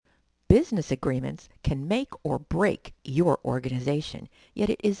Business agreements can make or break your organization, yet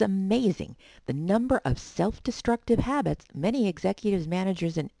it is amazing the number of self-destructive habits many executives,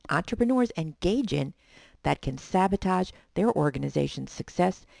 managers, and entrepreneurs engage in that can sabotage their organization's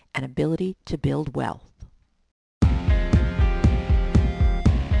success and ability to build wealth.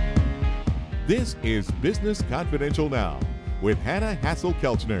 This is Business Confidential Now with Hannah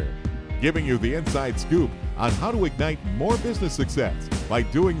Hassel-Kelchner, giving you the inside scoop on how to ignite more business success by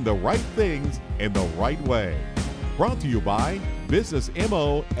doing the right things in the right way. Brought to you by Business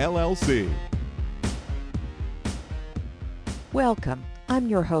MO LLC. Welcome. I'm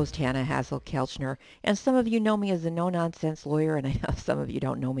your host, Hannah Hassel-Kelchner, and some of you know me as a no-nonsense lawyer, and I know some of you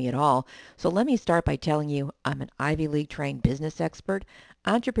don't know me at all. So let me start by telling you I'm an Ivy League-trained business expert,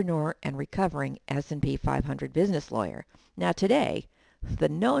 entrepreneur, and recovering S&P 500 business lawyer. Now today, the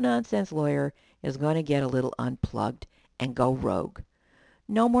no-nonsense lawyer is going to get a little unplugged and go rogue.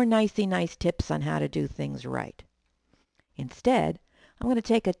 No more nicey-nice tips on how to do things right. Instead, I'm going to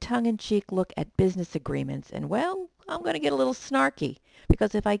take a tongue-in-cheek look at business agreements, and well, I'm going to get a little snarky,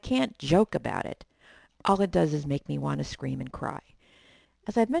 because if I can't joke about it, all it does is make me want to scream and cry.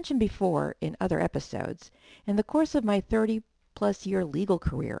 As I've mentioned before in other episodes, in the course of my 30-plus year legal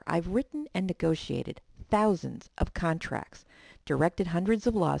career, I've written and negotiated thousands of contracts, directed hundreds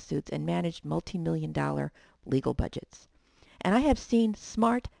of lawsuits, and managed multi-million-dollar legal budgets. And I have seen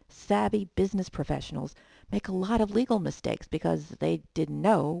smart, savvy business professionals make a lot of legal mistakes because they didn't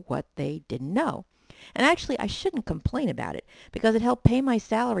know what they didn't know. And actually, I shouldn't complain about it because it helped pay my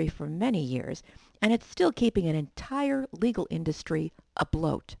salary for many years, and it's still keeping an entire legal industry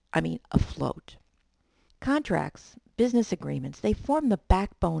afloat. Contracts, business agreements, they form the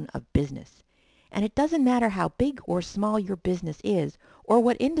backbone of business. And it doesn't matter how big or small your business is or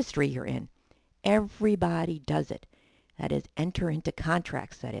what industry you're in. Everybody does it. That is, enter into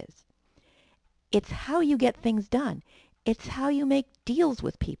contracts, that is. It's how you get things done. It's how you make deals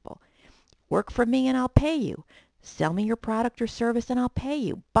with people. Work for me and I'll pay you. Sell me your product or service and I'll pay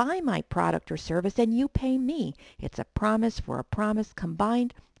you. Buy my product or service and you pay me. It's a promise for a promise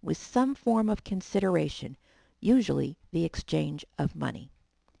combined with some form of consideration, usually the exchange of money.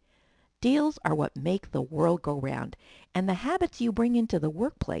 Deals are what make the world go round, and the habits you bring into the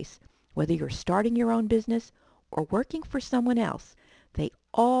workplace, whether you're starting your own business or working for someone else, they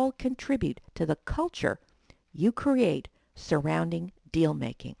all contribute to the culture you create surrounding deal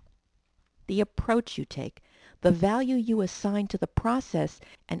making. The approach you take, the value you assign to the process,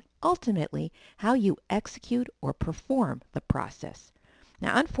 and ultimately how you execute or perform the process.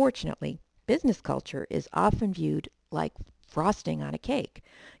 Now, unfortunately, business culture is often viewed like frosting on a cake.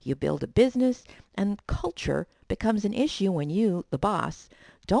 You build a business, and culture becomes an issue when you, the boss,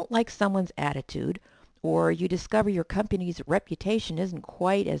 don't like someone's attitude, or you discover your company's reputation isn't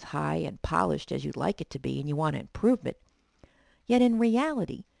quite as high and polished as you'd like it to be and you want to improve it. Yet in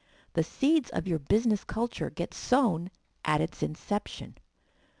reality, the seeds of your business culture get sown at its inception.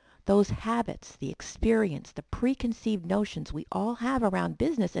 Those habits, the experience, the preconceived notions we all have around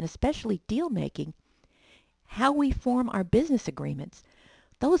business and especially deal making, how we form our business agreements,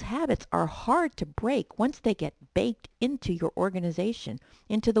 those habits are hard to break once they get baked into your organization,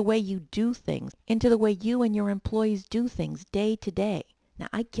 into the way you do things, into the way you and your employees do things day to day. Now,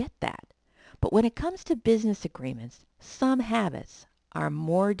 I get that. But when it comes to business agreements, some habits are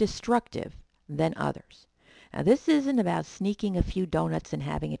more destructive than others. Now, this isn't about sneaking a few donuts and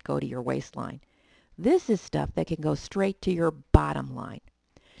having it go to your waistline. This is stuff that can go straight to your bottom line.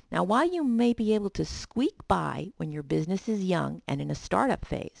 Now, while you may be able to squeak by when your business is young and in a startup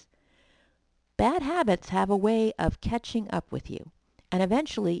phase, bad habits have a way of catching up with you, and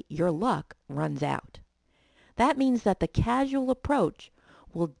eventually your luck runs out. That means that the casual approach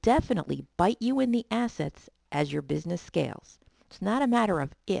will definitely bite you in the assets as your business scales. It's not a matter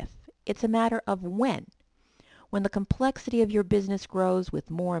of if, it's a matter of when. When the complexity of your business grows with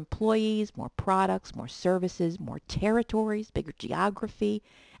more employees, more products, more services, more territories, bigger geography,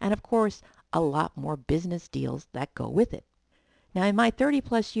 and of course, a lot more business deals that go with it. Now, in my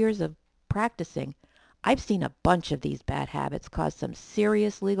 30-plus years of practicing, I've seen a bunch of these bad habits cause some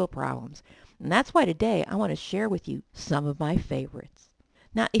serious legal problems, and that's why today I want to share with you some of my favorites.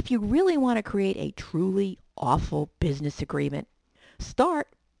 Now, if you really want to create a truly awful business agreement, start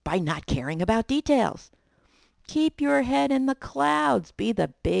by not caring about details. Keep your head in the clouds. Be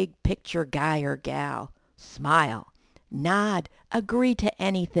the big picture guy or gal. Smile. Nod. Agree to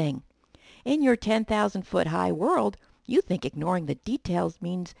anything. In your 10,000-foot high world, you think ignoring the details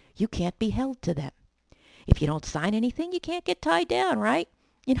means you can't be held to them. If you don't sign anything, you can't get tied down, right?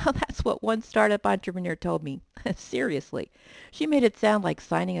 That's what one startup entrepreneur told me. Seriously. She made it sound like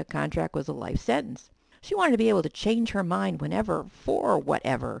signing a contract was a life sentence. She wanted to be able to change her mind whenever, for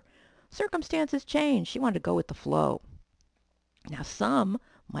whatever. Circumstances change. She wanted to go with the flow. Now, some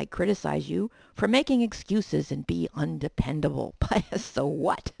might criticize you for making excuses and be undependable. But so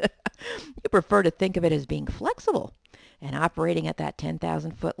what? You prefer to think of it as being flexible and operating at that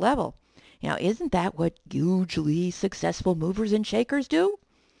 10,000-foot level. Isn't that what hugely successful movers and shakers do?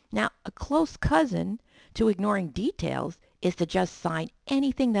 Now, a close cousin to ignoring details is to just sign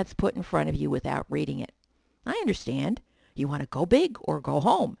anything that's put in front of you without reading it. I understand. You want to go big or go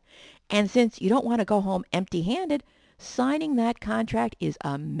home. And since you don't want to go home empty-handed, signing that contract is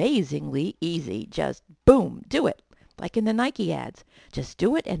amazingly easy. Just boom, do it. Like in the Nike ads. Just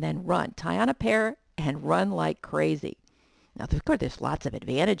do it and then run. Tie on a pair and run like crazy. Now, of course, there's lots of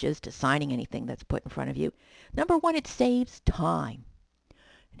advantages to signing anything that's put in front of you. Number one, it saves time.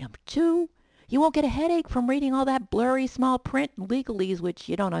 Number two, you won't get a headache from reading all that blurry small print and legalese which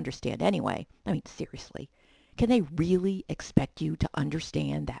you don't understand anyway. I mean, seriously. Can they really expect you to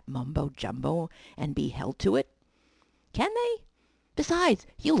understand that mumbo jumbo and be held to it? Can they? Besides,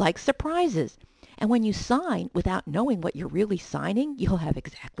 you like surprises. And when you sign without knowing what you're really signing, you'll have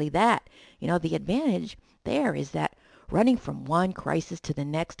exactly that. The advantage there is that running from one crisis to the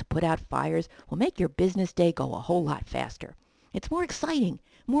next to put out fires will make your business day go a whole lot faster. It's more exciting,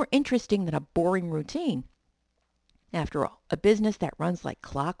 more interesting than a boring routine. After all, a business that runs like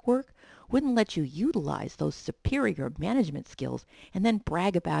clockwork wouldn't let you utilize those superior management skills and then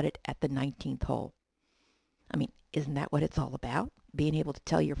brag about it at the 19th hole. I mean, isn't that what it's all about? Being able to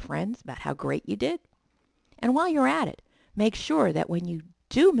tell your friends about how great you did? And while you're at it, make sure that when you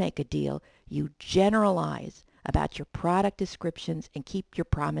do make a deal, you generalize about your product descriptions and keep your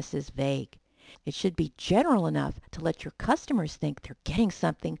promises vague. It should be general enough to let your customers think they're getting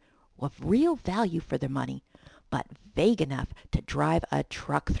something of real value for their money, but vague enough to drive a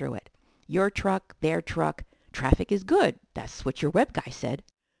truck through it. Your truck, their truck, traffic is good. That's what your web guy said.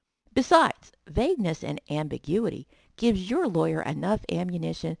 Besides, vagueness and ambiguity gives your lawyer enough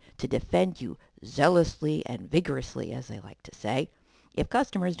ammunition to defend you zealously and vigorously, as they like to say, if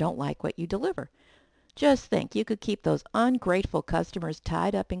customers don't like what you deliver. Just think, you could keep those ungrateful customers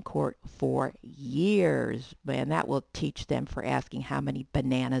tied up in court for years. Man, that will teach them for asking how many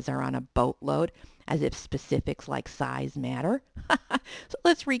bananas are on a boatload, as if specifics like size matter. So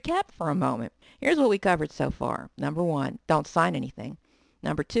let's recap for a moment. Here's what we covered so far. Number one, don't sign anything.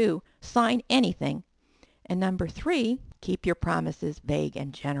 Number two, sign anything. And number three, keep your promises vague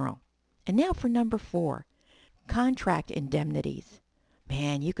and general. And now for number four, contract indemnities.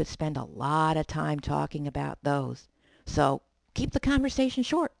 Man, you could spend a lot of time talking about those. So keep the conversation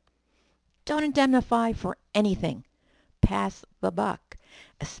short. Don't indemnify for anything. Pass the buck.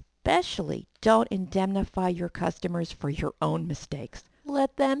 Especially don't indemnify your customers for your own mistakes.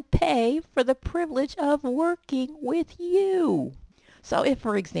 Let them pay for the privilege of working with you. So if,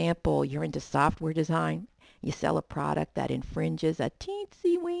 for example, you're into software design, you sell a product that infringes a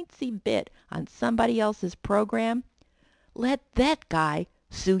teensy-weensy bit on somebody else's program, let that guy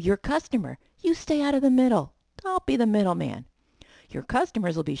sue your customer. You stay out of the middle. Don't be the middleman. Your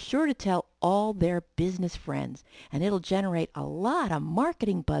customers will be sure to tell all their business friends, and it'll generate a lot of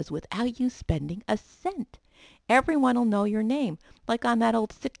marketing buzz without you spending a cent. Everyone will know your name, like on that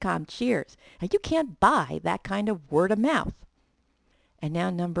old sitcom Cheers, and you can't buy that kind of word of mouth. And now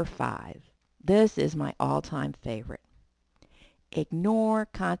number five. This is my all-time favorite. Ignore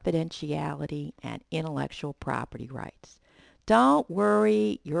confidentiality and intellectual property rights. Don't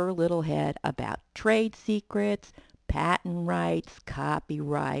worry your little head about trade secrets, patent rights,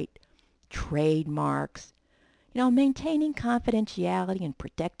 copyright, trademarks. Maintaining confidentiality and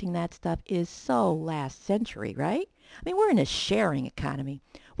protecting that stuff is so last century, right? I mean, we're in a sharing economy.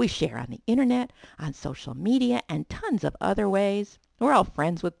 We share on the internet, on social media, and tons of other ways. We're all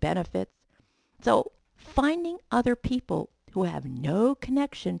friends with benefits. So finding other people who have no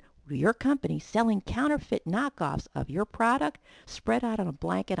connection with your company selling counterfeit knockoffs of your product spread out on a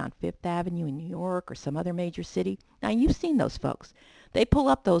blanket on Fifth Avenue in New York or some other major city. Now, you've seen those folks. They pull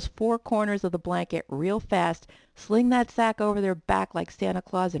up those four corners of the blanket real fast, sling that sack over their back like Santa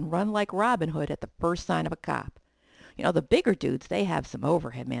Claus, and run like Robin Hood at the first sign of a cop. The bigger dudes, they have some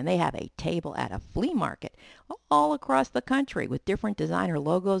overhead, man. They have a table at a flea market all across the country with different designer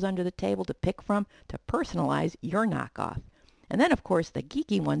logos under the table to pick from to personalize your knockoff. And then, of course, the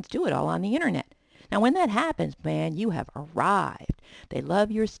geeky ones do it all on the internet. Now, when that happens, man, you have arrived. They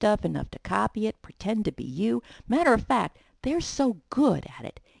love your stuff enough to copy it, pretend to be you. Matter of fact, they're so good at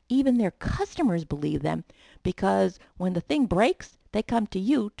it, even their customers believe them, because when the thing breaks, they come to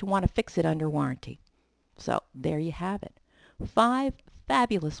you to want to fix it under warranty. So there you have it. 5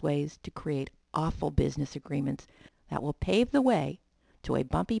 fabulous ways to create awful business agreements that will pave the way to a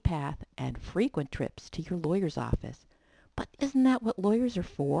bumpy path and frequent trips to your lawyer's office. But isn't that what lawyers are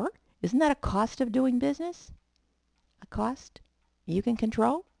for? Isn't that a cost of doing business? A cost you can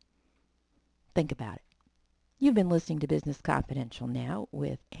control? Think about it. You've been listening to Business Confidential now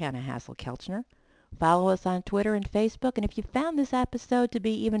with Hannah Hassel-Kelchner. Follow us on Twitter and Facebook, and if you found this episode to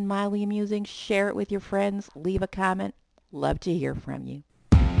be even mildly amusing, share it with your friends, leave a comment. Love to hear from you.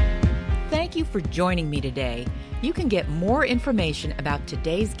 Thank you for joining me today. You can get more information about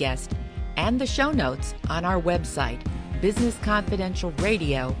today's guest and the show notes on our website,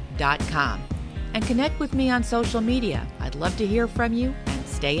 businessconfidentialradio.com, and connect with me on social media. I'd love to hear from you and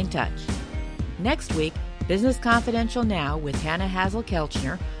stay in touch. Next week, Business Confidential Now with Hannah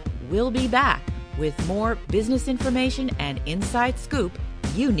Hassel-Kelchner will be back with more business information and inside scoop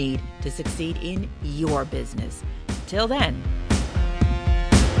you need to succeed in your business. Till then,